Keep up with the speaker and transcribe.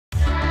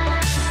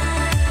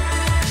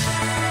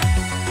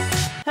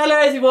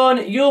Hello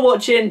everyone, you're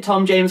watching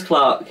Tom James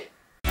Clark.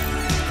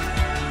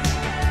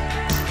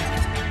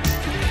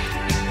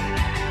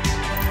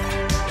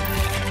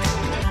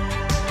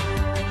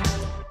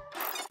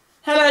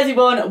 Hello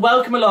everyone,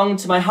 welcome along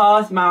to my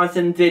half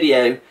marathon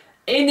video.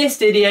 In this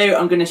video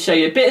I'm going to show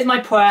you a bit of my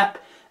prep,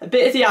 a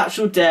bit of the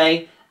actual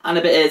day, and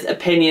a bit of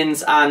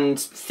opinions and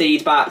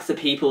feedback for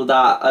people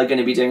that are going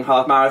to be doing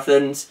half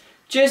marathons,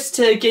 just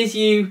to give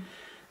you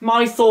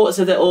my thoughts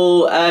of it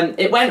all.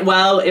 It went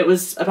well. It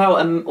was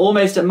about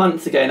almost a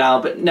month ago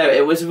now, but no,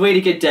 it was a really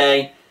good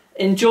day.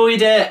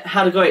 Enjoyed it,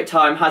 had a great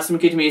time, had some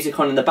good music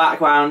on in the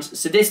background.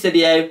 So this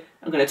video,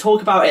 I'm going to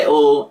talk about it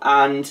all,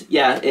 and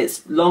yeah,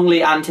 it's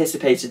longly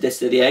anticipated, this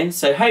video.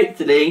 So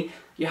hopefully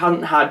you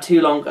haven't had too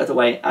long of the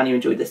wait and you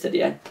enjoyed this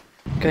video.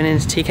 Going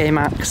into TK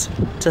Maxx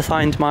to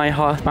find my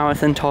half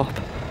marathon top.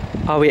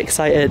 Are we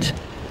excited?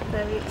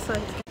 Very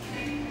excited.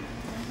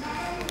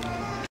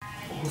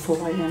 All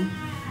right then.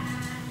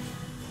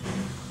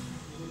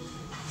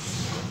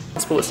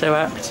 Sports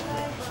Direct.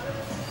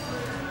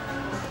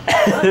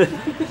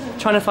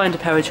 Trying to find a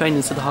pair of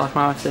trainers for the half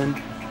marathon.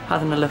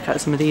 Having a look at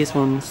some of these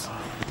ones.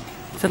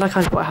 I feel like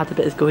I've got had a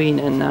bit of green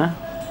in there.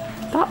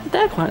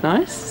 They're quite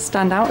nice.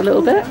 Stand out a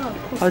little bit.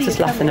 I was just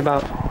laughing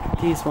about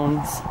these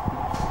ones.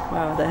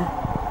 Where are they?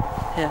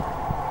 Here.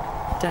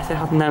 Definitely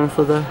having them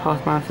for the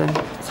half marathon.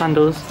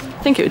 Sandals.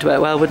 I think it would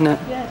work well, wouldn't it?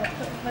 Yeah,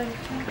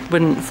 definitely.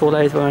 Wouldn't fall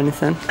over or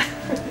anything.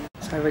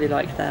 So I really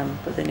like them,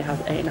 but then you have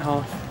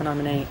 8.5 and I'm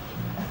an 8.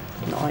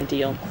 Not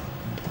ideal.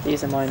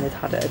 These are mine, they've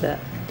had it a bit.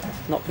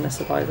 Not going to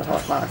survive the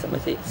half marathon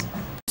with these.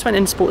 Just went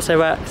in Sports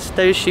Direct.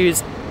 Those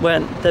shoes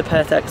weren't the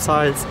perfect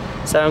size,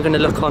 so I'm going to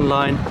look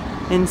online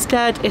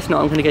instead. If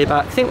not, I'm going to go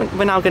back. I think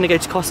we're now going to go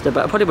to Costa,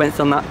 but I probably won't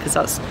film that because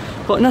that's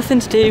got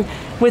nothing to do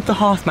with the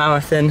half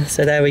marathon.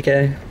 So there we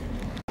go.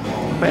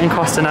 We're in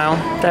Costa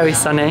now. Very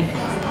sunny.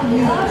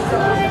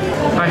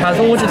 I have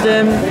ordered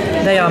them.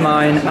 They are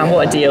mine, and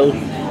what a deal.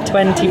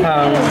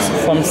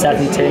 £20 from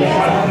 70.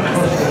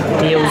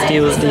 Deals,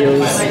 deals,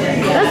 deals.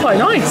 They're quite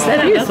nice,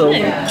 they're beautiful.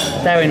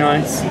 Very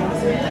nice.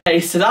 Okay,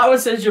 so that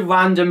was such a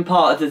random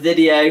part of the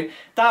video.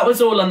 That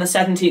was all on the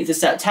 17th of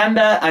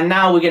September, and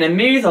now we're going to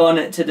move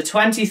on to the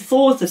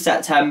 24th of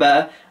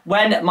September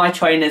when my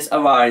trainers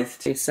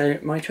arrived. Okay, so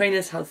my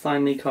trainers have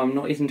finally come,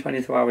 not even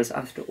 24 hours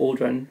after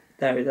ordering.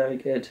 Very, very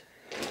good.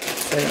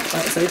 So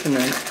let's open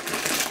them.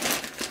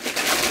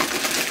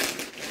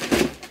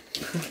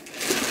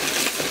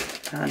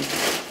 And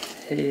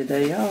here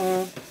they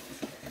are.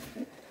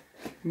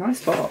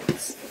 Nice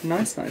box.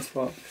 Nice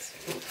box.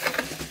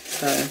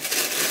 So,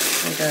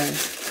 there we go.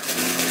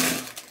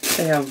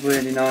 They are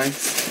really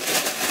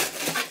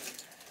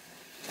nice.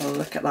 Oh,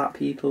 look at that,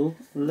 people.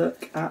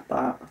 Look at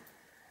that.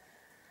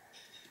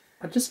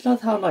 I just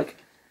love how, like,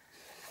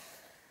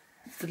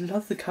 I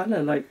love the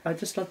colour. Like, I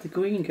just love the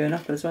green going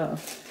up as well.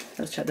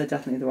 Let's check they're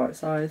definitely the right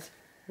size.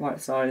 Right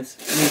size.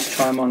 I need to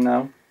try them on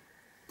now.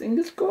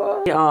 Fingers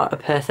crossed. They are a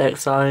perfect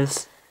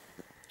size.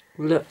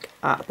 Look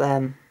at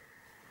them.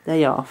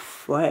 They are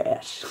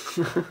fresh.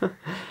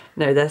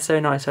 No, they're so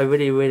nice. I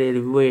really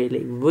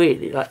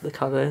like the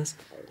colours.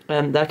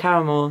 They're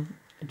caramel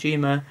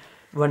Juma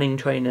running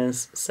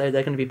trainers, so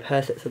they're going to be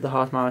perfect for the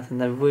half marathon.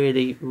 They're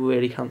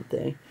really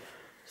comfy.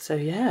 So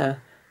yeah,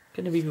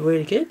 going to be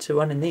really good to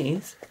run in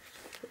these.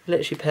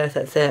 Literally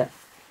perfect fit.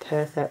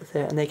 Perfect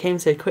fit. And they came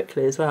so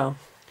quickly as well.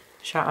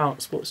 Shout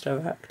out Sports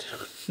Direct.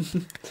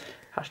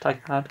 Hashtag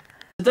ad.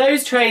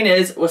 Those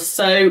trainers were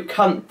so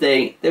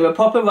comfy. They were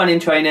proper running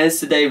trainers,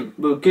 so they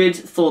were good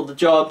for the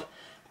job.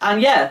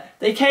 And yeah,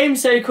 they came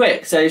so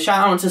quick, so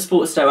shout out to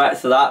Sports Direct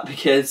for that,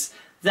 because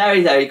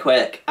very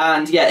quick.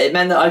 And yeah, it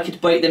meant that I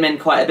could break them in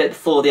quite a bit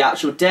before the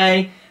actual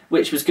day,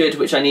 which was good,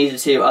 which I needed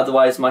to,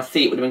 otherwise my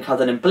feet would have been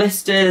covered in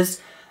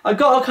blisters. I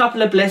got a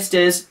couple of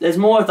blisters. There's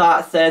more of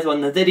that third one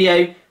in the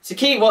video, so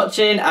keep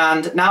watching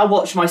and now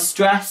watch my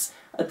stress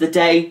of the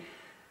day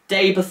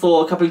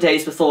before, a couple of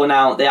days before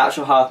now, the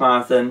actual half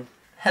marathon.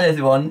 Hello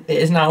everyone, it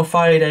is now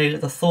Friday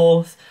the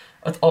 4th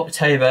of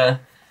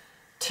October.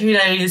 2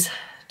 days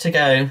to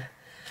go.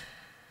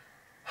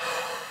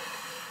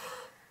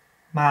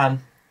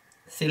 Man,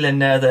 feeling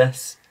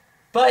nervous.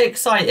 But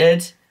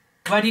excited,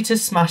 ready to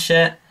smash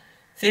it,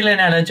 feeling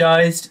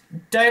energised.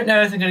 Don't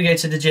know if I'm going to go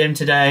to the gym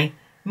today.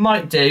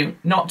 Might do,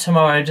 not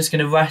tomorrow, just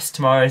going to rest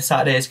tomorrow.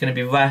 Saturday is going to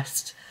be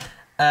rest.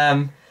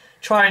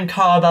 Try and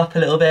carb up a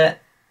little bit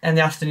in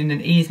the afternoon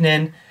and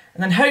evening.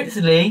 And then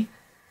hopefully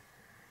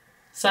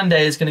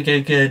Sunday is going to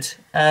go good.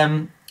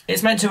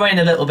 It's meant to rain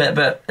a little bit,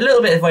 but a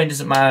little bit of rain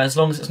doesn't matter as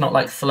long as it's not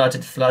like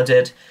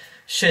flooded.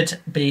 Should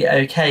be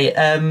okay.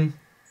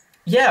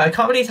 Yeah, I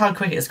can't believe how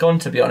quick it's gone,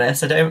 to be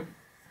honest. I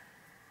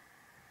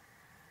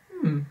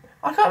can't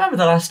remember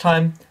the last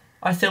time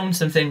I filmed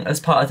something as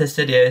part of this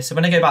video, so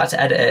when I go back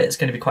to edit it, it's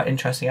going to be quite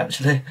interesting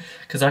actually,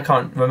 because I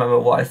can't remember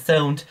what I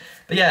filmed.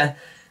 But yeah,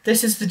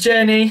 this is the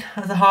journey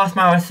of the half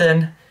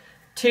marathon.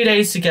 2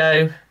 days to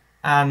go,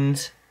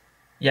 and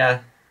yeah,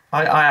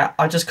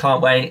 I just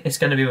can't wait. It's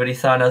going to be really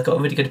fun. I've got a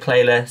really good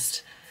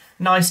playlist.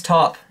 Nice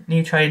top,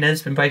 new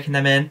trainers, been breaking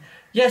them in.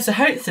 Yeah, so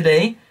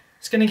hopefully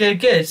it's going to go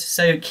good.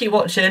 So keep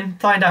watching,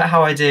 find out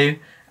how I do,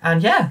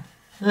 and yeah,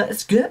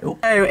 let's go.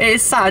 So it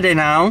is Saturday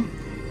now.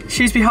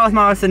 Shrewsbury Half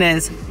Marathon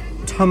is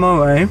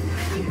tomorrow,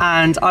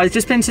 and I've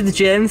just been to the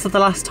gym for the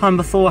last time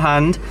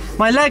beforehand.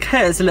 My leg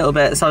hurts a little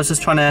bit, so I was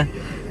just trying to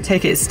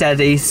take it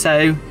steady.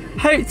 So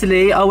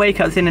hopefully I'll wake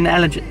up feeling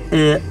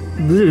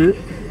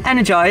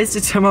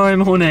energised tomorrow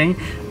morning.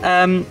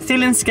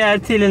 Feeling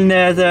scared, feeling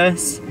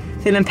nervous,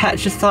 feeling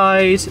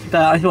petrified,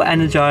 but I feel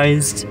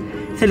energised,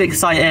 feel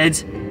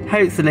excited.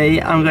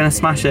 Hopefully I'm going to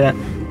smash it.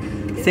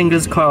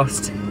 Fingers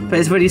crossed. But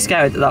it's really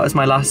scary that that was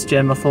my last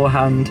gym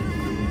beforehand.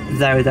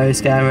 Very, very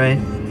scary.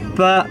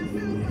 But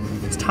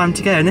it's time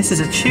to go. And this is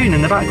a tune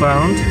in the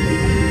background.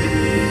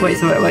 Wait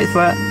for it, wait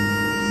for it.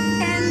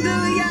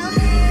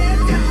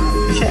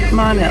 Check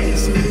my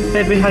nails.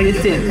 Baby, how you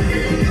feel?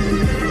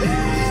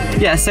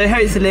 Yeah, so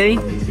hopefully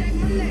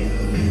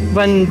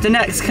when the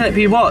next clip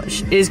you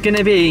watch is going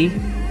to be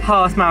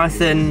half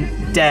marathon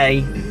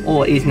day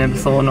or evening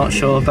before, not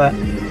sure, but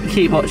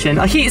keep watching.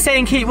 I keep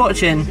saying keep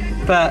watching,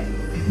 but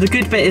the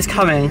good bit is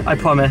coming, I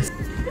promise.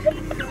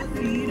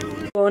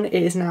 It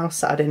is now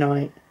Saturday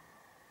night.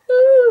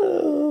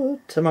 Ooh,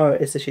 tomorrow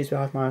is the Shrewsbury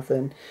Half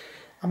Marathon.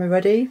 Am I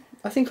ready?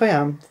 I think I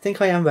am. I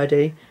think I am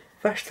ready.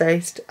 Fresh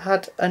faced,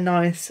 had a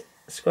nice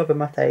scrub of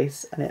my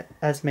face, and it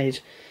has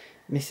made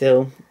me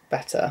feel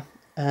better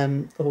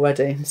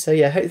already. So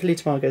yeah, hopefully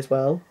tomorrow goes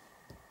well.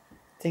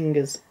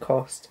 Fingers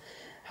crossed.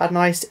 Had a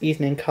nice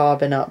evening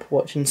carving up,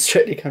 watching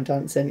Strictly Come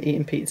Dancing,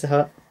 eating Pizza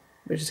Hut,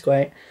 which is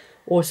great.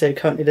 Also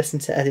currently listening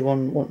to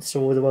Everyone Wants to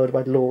Rule the World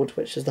by Lord,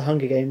 which is the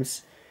Hunger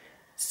Games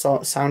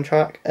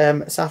soundtrack.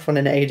 Saffron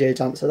and AJ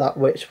danced to that,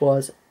 which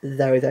was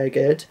very, very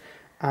good.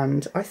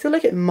 And I feel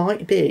like it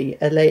might be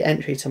a late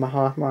entry to my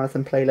half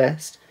marathon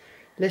playlist.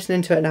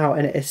 Listening to it now,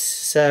 and it is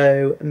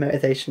so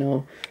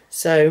motivational.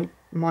 So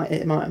might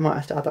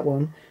have to add that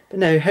one. But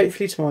no,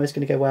 hopefully tomorrow is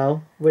going to go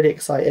well. Really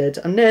excited.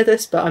 I'm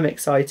nervous, but I'm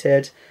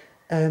excited.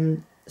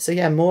 So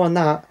yeah, more on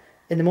that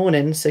in the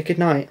morning. So good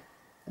night,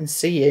 and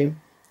see you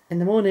in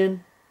the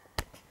morning.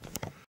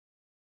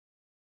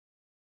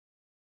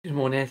 Good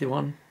morning,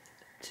 everyone.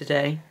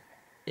 Today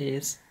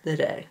is the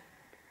day.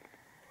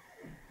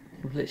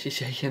 I'm literally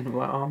shaking.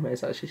 My arm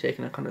is actually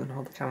shaking. I can't even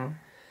hold the camera.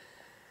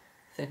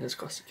 Fingers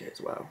crossed it goes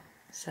well.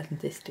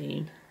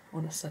 7:15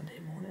 on a Sunday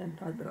morning.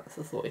 I've been up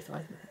for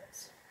 45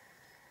 minutes.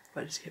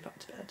 Ready to go back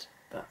to bed,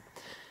 but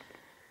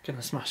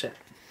gonna smash it.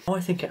 Oh,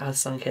 I think it has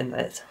sunk in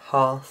that it's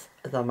half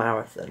the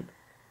marathon.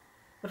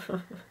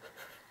 What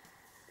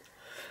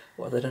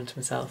have I done to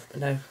myself? But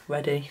no,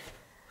 ready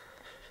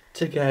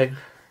to go.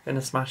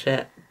 Gonna smash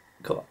it.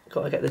 Got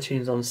to get the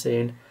tunes on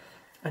soon.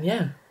 And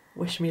yeah,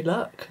 wish me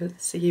luck.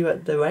 See you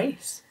at the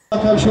race.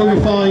 I'm sure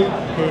you'll find.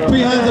 Put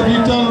your hands up,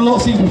 you've done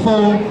lots of these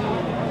before.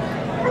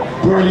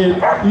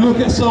 Brilliant. Look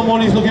at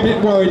someone who's looking a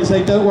bit worried and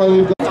say, don't worry,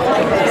 we've got...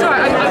 It's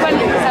alright, I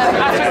went,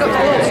 after I got to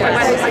launch, I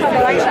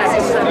went,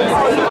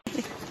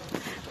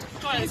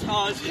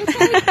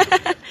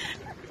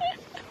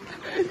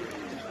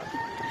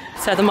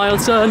 7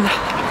 miles done.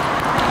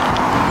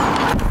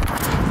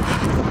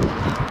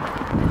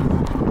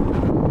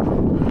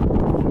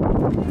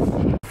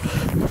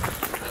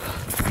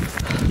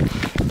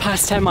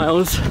 Past 10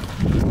 miles.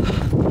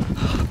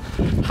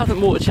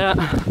 Haven't walked yet.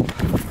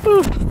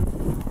 Woo.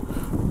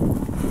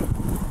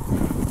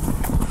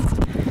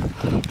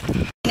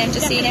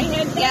 Just seen him.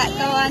 Yeah,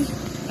 go on.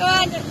 Go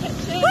on.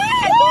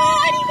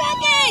 Woo! You got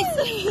this!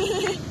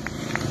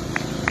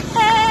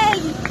 Hey!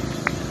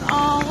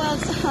 Oh, well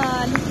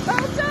done.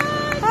 Well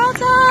done! Well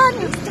done!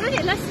 It's done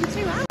it less than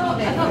 2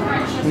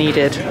 hours.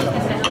 Needed.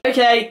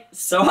 Okay,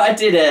 so I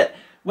did it.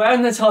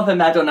 Wearing the top of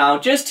medal now,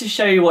 just to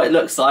show you what it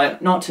looks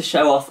like, not to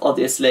show off,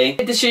 obviously.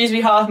 The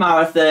Shrewsbury Half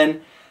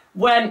Marathon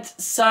went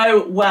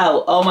so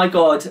well. Oh my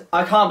god,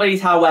 I can't believe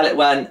how well it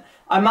went.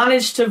 I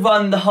managed to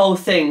run the whole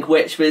thing,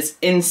 which was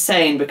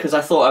insane because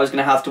I thought I was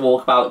going to have to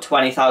walk about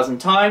 20,000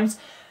 times.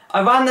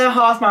 I ran the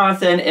half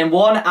marathon in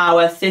 1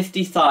 hour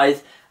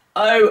 55.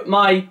 Oh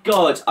my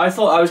god, I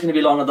thought I was going to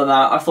be longer than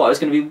that. I thought I was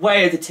going to be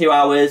way over 2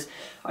 hours.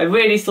 I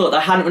really thought I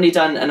hadn't really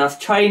done enough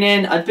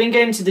training. I'd been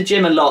going to the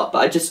gym a lot,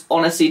 but I just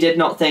honestly did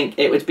not think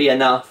it would be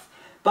enough.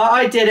 But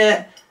I did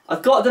it.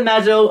 I've got the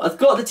medal. I've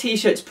got the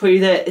t-shirt to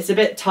prove it. It's a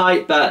bit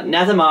tight, but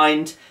never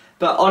mind.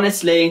 But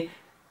honestly,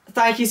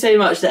 thank you so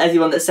much to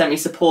everyone that sent me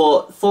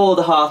support for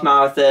the half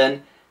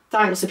marathon.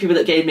 Thanks to people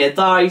that gave me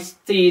advice,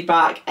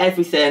 feedback,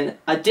 everything.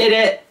 I did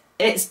it.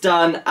 It's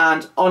done.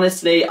 And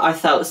honestly, I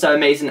felt so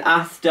amazing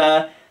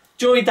after.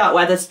 Enjoyed that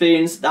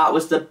Wetherspoons. That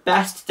was the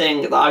best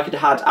thing that I could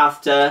have had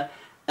after.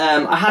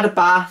 I had a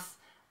bath.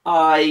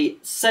 I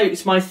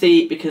soaked my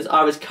feet because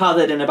I was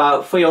covered in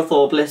about 3 or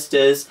 4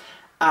 blisters.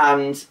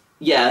 And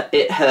yeah,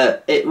 it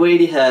hurt. It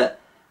really hurt.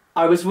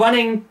 I was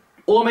running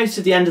almost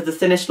to the end of the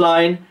finish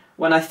line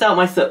when I felt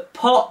my foot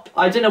pop.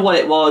 I don't know what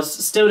it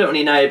was, still don't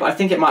really know, but I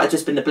think it might have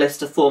just been the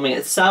blister forming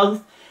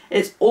itself.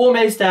 It's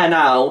almost there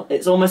now,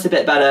 it's almost a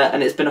bit better,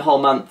 and it's been a whole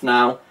month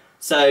now.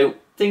 So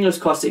fingers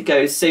crossed it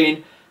goes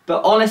soon.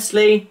 But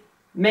honestly,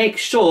 make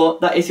sure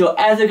that if you're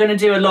ever going to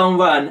do a long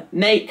run,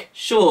 make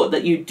sure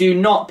that you do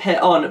not put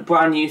on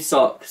brand new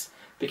socks,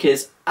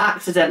 because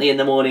accidentally in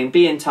the morning,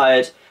 being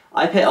tired,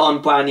 I put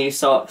on brand new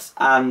socks,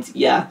 and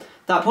yeah,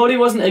 that probably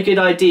wasn't a good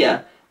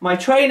idea. My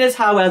trainers,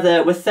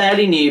 however, were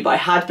fairly new, but I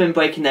had been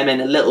breaking them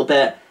in a little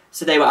bit,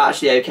 so they were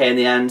actually okay in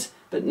the end.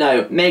 But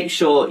no, make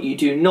sure you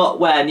do not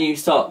wear new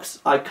socks.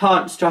 I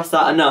can't stress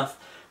that enough,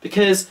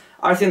 because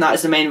I think that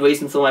is the main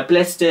reason for my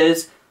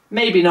blisters.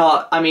 Maybe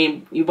not. I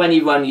mean, when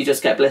you run, you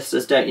just get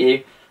blisters, don't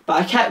you?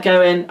 But I kept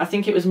going. I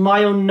think it was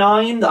mile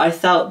 9 that I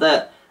felt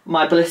that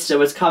my blister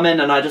was coming,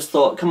 and I just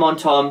thought, come on,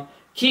 Tom,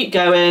 keep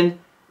going.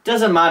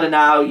 Doesn't matter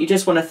now. You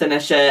just want to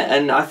finish it.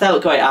 And I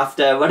felt great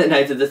after running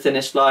over the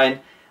finish line.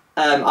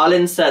 I'll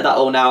insert that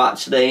all now,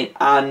 actually.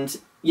 And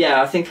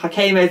yeah, I think I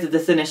came over the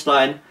finish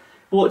line,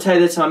 walked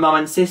over to my mum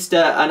and sister,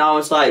 and I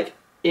was like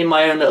in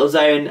my own little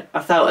zone.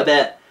 I felt a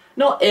bit,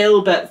 not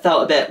ill, but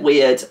felt a bit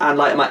weird, and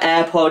like my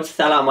AirPods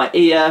fell out my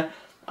ear,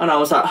 and I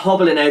was like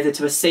hobbling over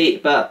to a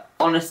seat. But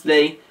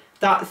honestly,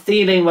 that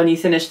feeling when you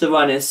finish the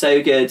run is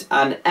so good.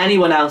 And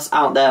anyone else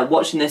out there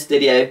watching this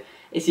video,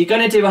 if you're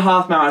going to do a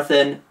half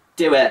marathon,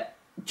 do it.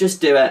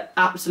 Just do it.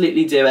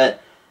 Absolutely do it.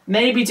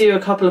 Maybe do a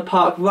couple of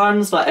park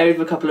runs, like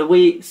over a couple of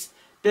weeks.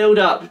 Build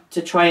up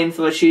to train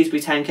for a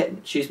Shrewsbury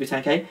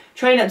 10k.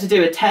 Train up to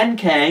do a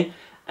 10k,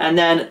 and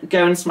then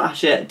go and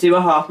smash it. Do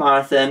a half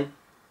marathon.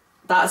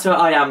 That's where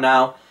I am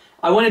now.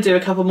 I want to do a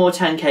couple more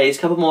 10ks,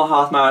 a couple more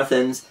half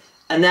marathons,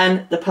 and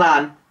then the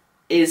plan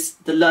is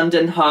the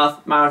London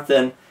Half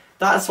Marathon.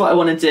 That's what I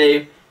want to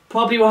do.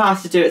 Probably will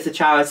have to do it for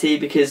charity,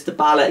 because the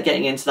ballot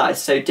getting into that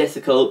is so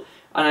difficult,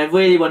 and I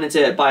really want to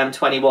do it by I'm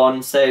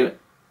 21, so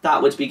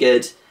that would be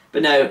good.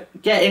 But no,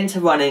 get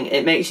into running.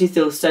 It makes you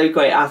feel so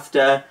great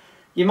after.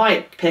 You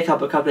might pick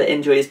up a couple of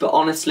injuries, but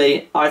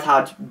honestly, I've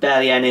had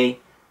barely any.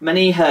 My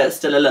knee hurts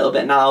still a little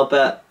bit now,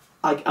 but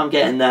I'm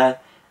getting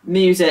there.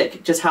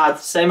 Music, just had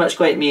so much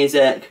great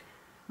music.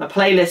 My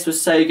playlist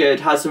was so good,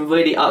 had some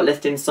really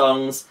uplifting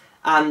songs,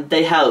 and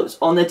they helped.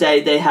 On the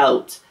day, they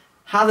helped.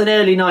 Have an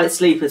early night's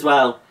sleep as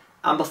well.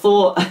 And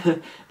before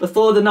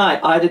the night,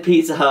 I had a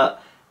Pizza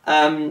Hut.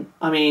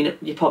 I mean,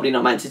 you're probably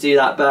not meant to do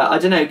that, but I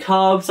don't know,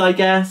 carbs, I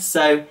guess.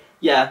 So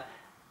yeah,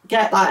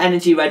 get that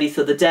energy ready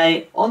for the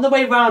day. On the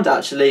way round,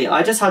 actually,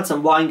 I just had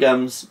some wine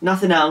gums,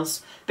 nothing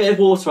else. Bit of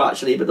water,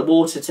 actually, but the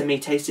water to me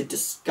tasted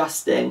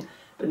disgusting.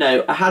 But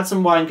no, I had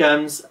some wine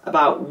gums,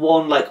 about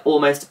one like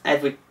almost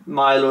every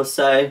mile or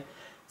so.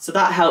 So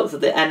that helped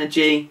with the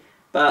energy.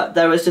 But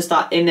there was just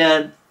that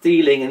inner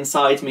feeling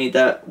inside me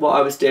that what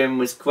I was doing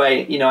was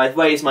great. You know, I'd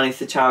raised money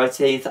for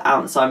charity, for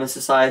Alzheimer's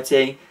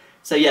Society.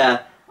 So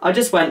yeah, I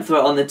just went through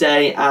it on the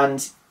day,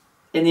 and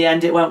in the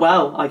end it went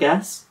well, I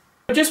guess.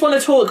 I just want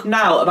to talk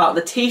now about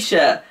the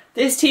t-shirt.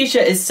 This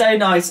t-shirt is so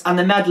nice, and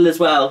the medal as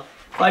well.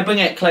 If I bring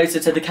it closer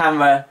to the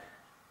camera,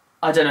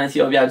 I don't know if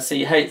you'll be able to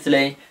see,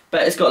 hopefully,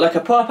 but it's got like a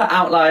proper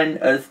outline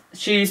of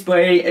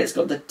Shrewsbury, it's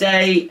got the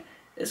date,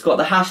 it's got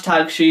the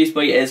hashtag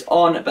Shrewsbury is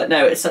on, but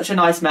no, it's such a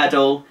nice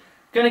medal.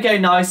 Going to go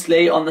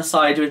nicely on the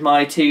side with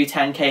my 2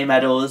 10k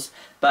medals,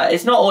 but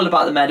it's not all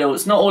about the medal,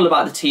 it's not all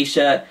about the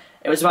t-shirt.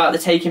 It was about the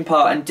taking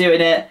part and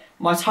doing it.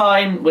 My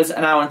time was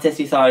 1 hour and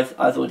 55.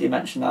 I've already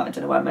mentioned that. I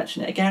don't know why I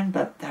mentioned it again,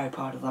 but very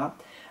proud of that.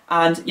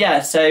 And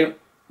yeah, so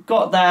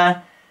got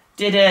there,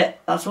 did it.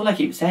 That's all I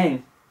keep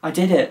saying. I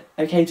did it.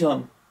 Okay,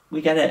 Tom,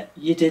 we get it.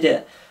 You did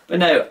it. But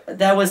no,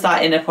 there was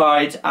that inner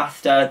pride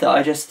after that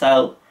I just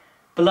felt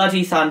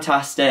bloody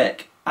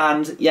fantastic.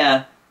 And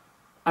yeah,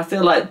 I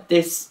feel like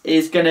this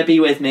is going to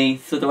be with me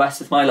for the rest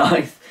of my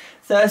life.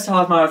 First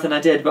half marathon I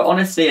did, but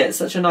honestly, it's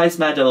such a nice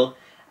medal.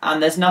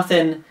 And there's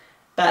nothing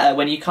better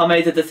when you come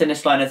over the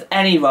finish line of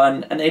any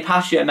run and they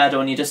pass you a medal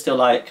and you're just still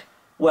like,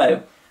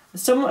 whoa.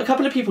 A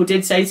couple of people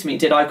did say to me,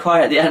 did I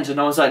cry at the end? And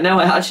I was like, no,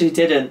 I actually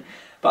didn't.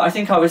 But I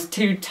think I was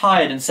too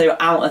tired and so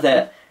out of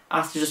it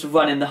after just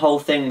running the whole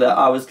thing that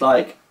I was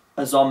like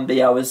a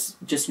zombie. I was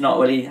just not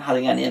really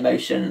having any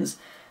emotions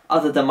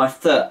other than my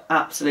foot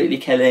absolutely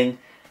killing.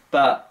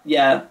 But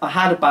yeah, I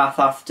had a bath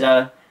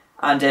after,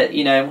 and it,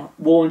 you know,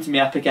 warmed me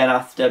up again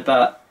after.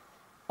 But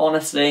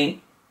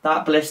honestly,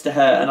 that blister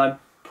hurt, and I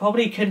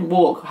probably couldn't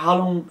walk. How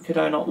long could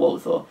I not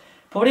walk for?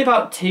 Probably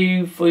about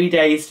 2-3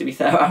 days, to be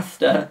fair,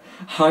 after.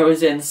 I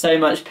was in so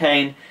much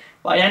pain.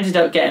 But I ended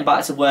up getting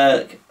back to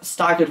work,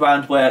 staggered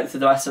round work for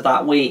the rest of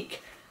that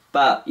week.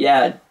 But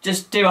yeah,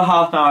 just do a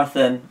half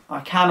marathon.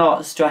 I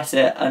cannot stress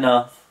it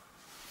enough.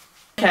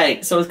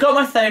 Okay, so I've got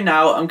my phone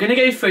now. I'm going to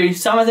go through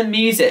some of the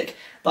music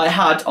that I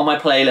had on my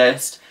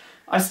playlist.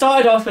 I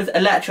started off with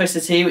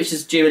Electricity, which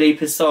is Dua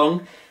Lipa's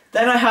song.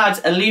 Then I had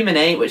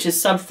Illuminate, which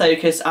is Sub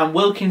Focus and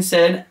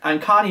Wilkinson,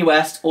 and Kanye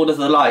West, All of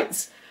the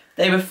Lights.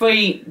 They were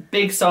 3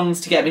 big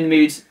songs to get me in the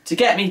mood, to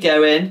get me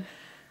going.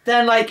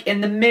 Then like in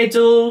the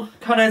middle,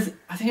 kind of,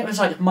 I think it was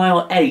like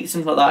mile 8,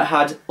 something like that, I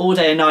had All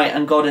Day and Night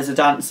and God is a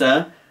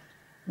Dancer,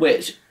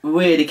 which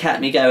really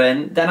kept me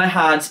going. Then I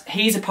had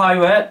He's a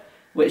Pirate,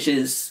 which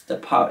is the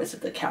Pirates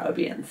of the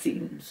Caribbean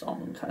theme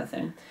song kind of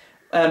thing.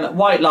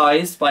 White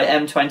Lies by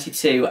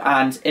M22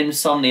 and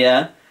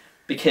Insomnia,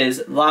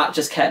 because that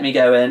just kept me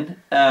going.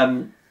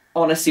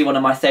 Honestly, one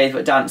of my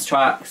favourite dance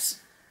tracks.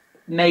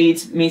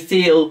 Made me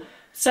feel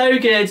so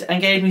good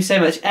and gave me so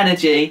much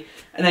energy.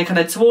 And then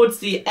kind of towards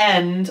the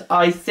end,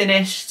 I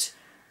finished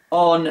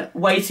on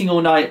Waiting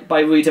All Night by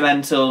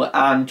Rudimental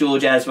and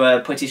George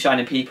Ezra, Pretty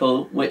Shining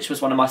People, which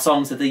was one of my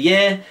songs of the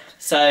year.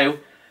 So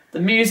the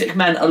music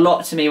meant a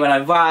lot to me when I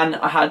ran.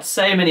 I had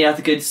so many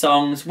other good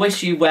songs.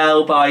 Wish You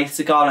Well by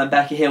Sagala and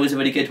Becky Hill was a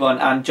really good one,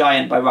 and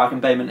Giant by Rag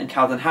and Bowman and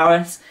Calvin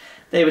Harris.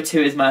 They were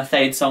two of my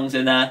favourite songs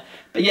in there.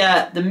 But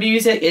yeah, the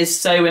music is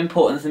so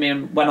important to me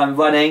when I'm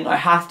running. I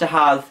have to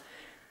have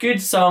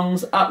good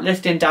songs,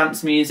 uplifting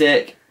dance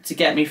music to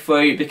get me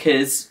through,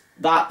 because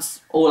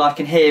that's all I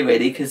can hear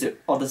really, because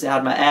obviously I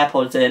had my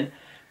AirPods in.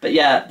 But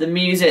yeah, the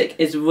music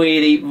is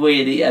really,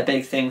 really a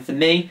big thing for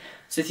me.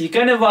 So if you're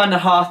going to run a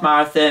half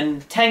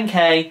marathon,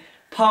 10k,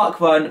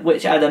 park run,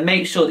 whichever,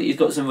 make sure that you've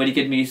got some really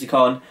good music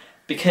on,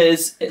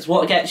 because it's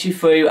what gets you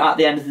through at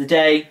the end of the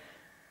day.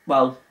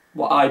 Well,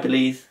 what I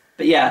believe.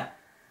 But yeah,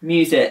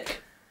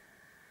 music.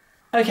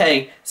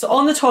 Okay, so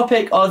on the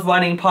topic of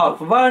running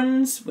park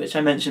runs, which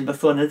I mentioned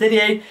before in the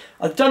video,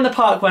 I've done the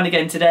park run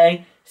again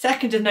today,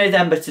 2nd of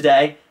November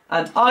today,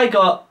 and I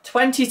got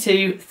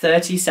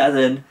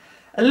 22:37.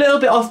 A little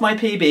bit off my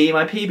PB.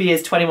 My PB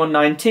is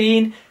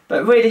 21:19,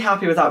 but really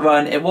happy with that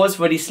run. It was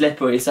really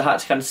slippery, so I had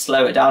to kind of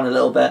slow it down a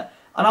little bit.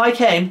 And I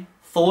came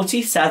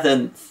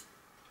 47th.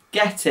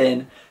 Get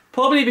in.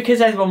 Probably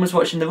because everyone was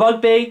watching the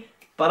rugby,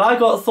 but I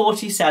got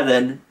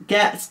 47.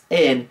 Get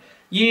in.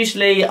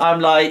 Usually I'm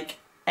like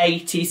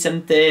 80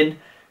 something,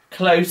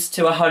 close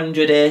to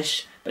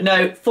 100-ish. But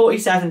no,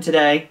 47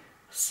 today.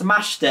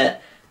 Smashed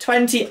it.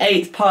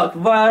 28th park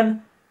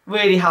run.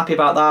 Really happy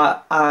about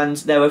that. And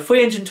there were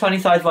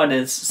 325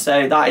 runners,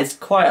 so that is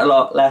quite a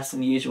lot less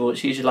than usual.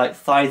 It's usually like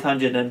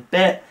 500 and a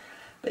bit.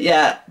 But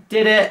yeah,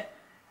 did it.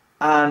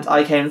 And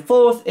I came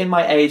 4th in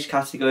my age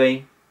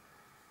category.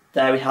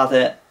 There we have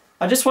it.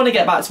 I just want to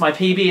get back to my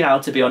PB now,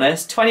 to be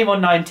honest.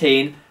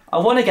 21:19. I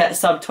want to get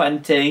sub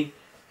 20.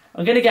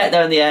 I'm going to get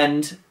there in the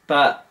end,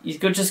 but you've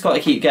just got to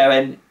keep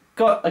going.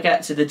 Got to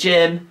get to the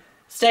gym,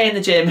 stay in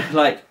the gym,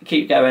 like,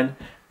 keep going.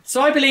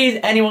 So I believe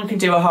anyone can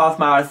do a half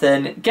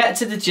marathon. Get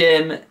to the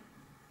gym,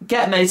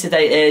 get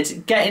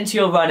motivated, get into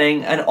your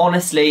running, and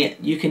honestly,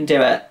 you can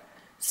do it.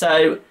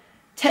 So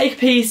take a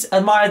piece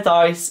of my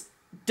advice.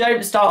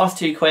 Don't start off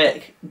too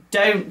quick.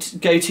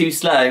 Don't go too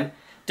slow.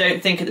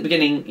 Don't think at the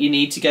beginning you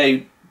need to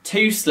go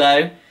too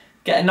slow.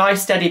 Get a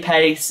nice steady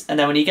pace, and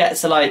then when you get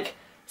to like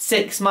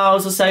 6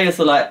 miles or so, you'll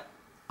feel like,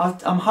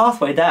 I'm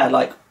halfway there,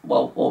 like,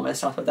 well,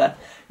 almost halfway there.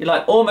 You're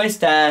like almost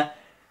there.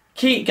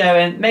 Keep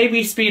going,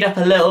 maybe speed up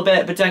a little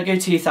bit, but don't go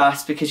too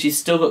fast, because you've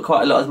still got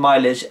quite a lot of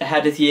mileage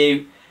ahead of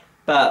you.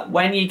 But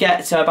when you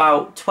get to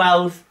about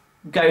 12,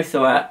 go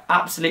through it,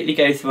 absolutely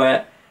go through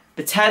it.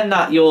 Pretend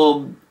that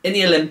you're in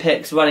the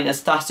Olympics running as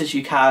fast as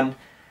you can.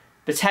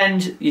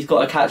 Pretend you've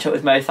got to catch up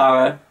with Mo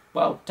Farah.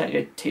 Well, don't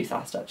go too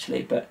fast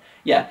actually, but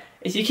yeah.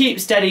 If you keep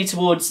steady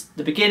towards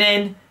the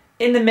beginning,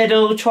 in the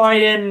middle, try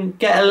and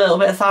get a little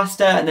bit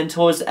faster, and then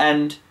towards the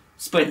end,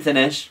 sprint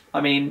finish. I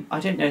mean,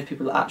 I don't know if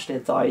people actually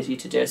advise you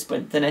to do a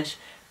sprint finish,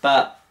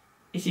 but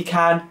if you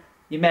can,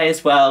 you may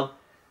as well.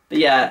 But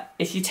yeah,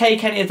 if you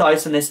take any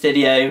advice on this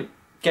video,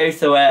 go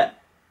through it,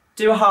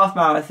 do a half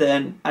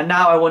marathon, and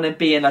now I want to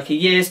be in like a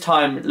year's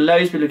time,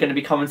 loads of people are going to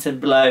be commenting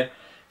below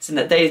saying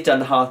that they've done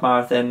the half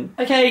marathon.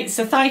 Okay,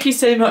 so thank you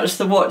so much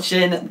for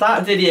watching.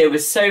 That video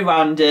was so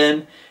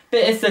random.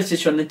 Bit of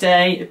footage from the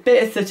day, a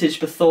bit of footage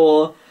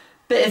before,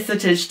 bit of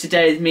footage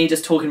today of me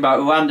just talking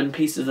about random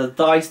pieces of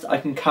advice that I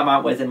can come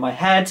out with in my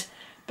head.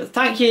 But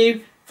thank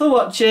you for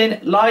watching.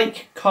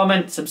 Like,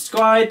 comment,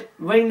 subscribe,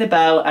 ring the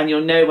bell, and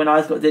you'll know when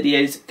I've got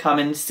videos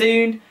coming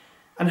soon.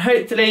 And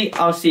hopefully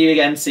I'll see you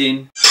again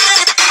soon.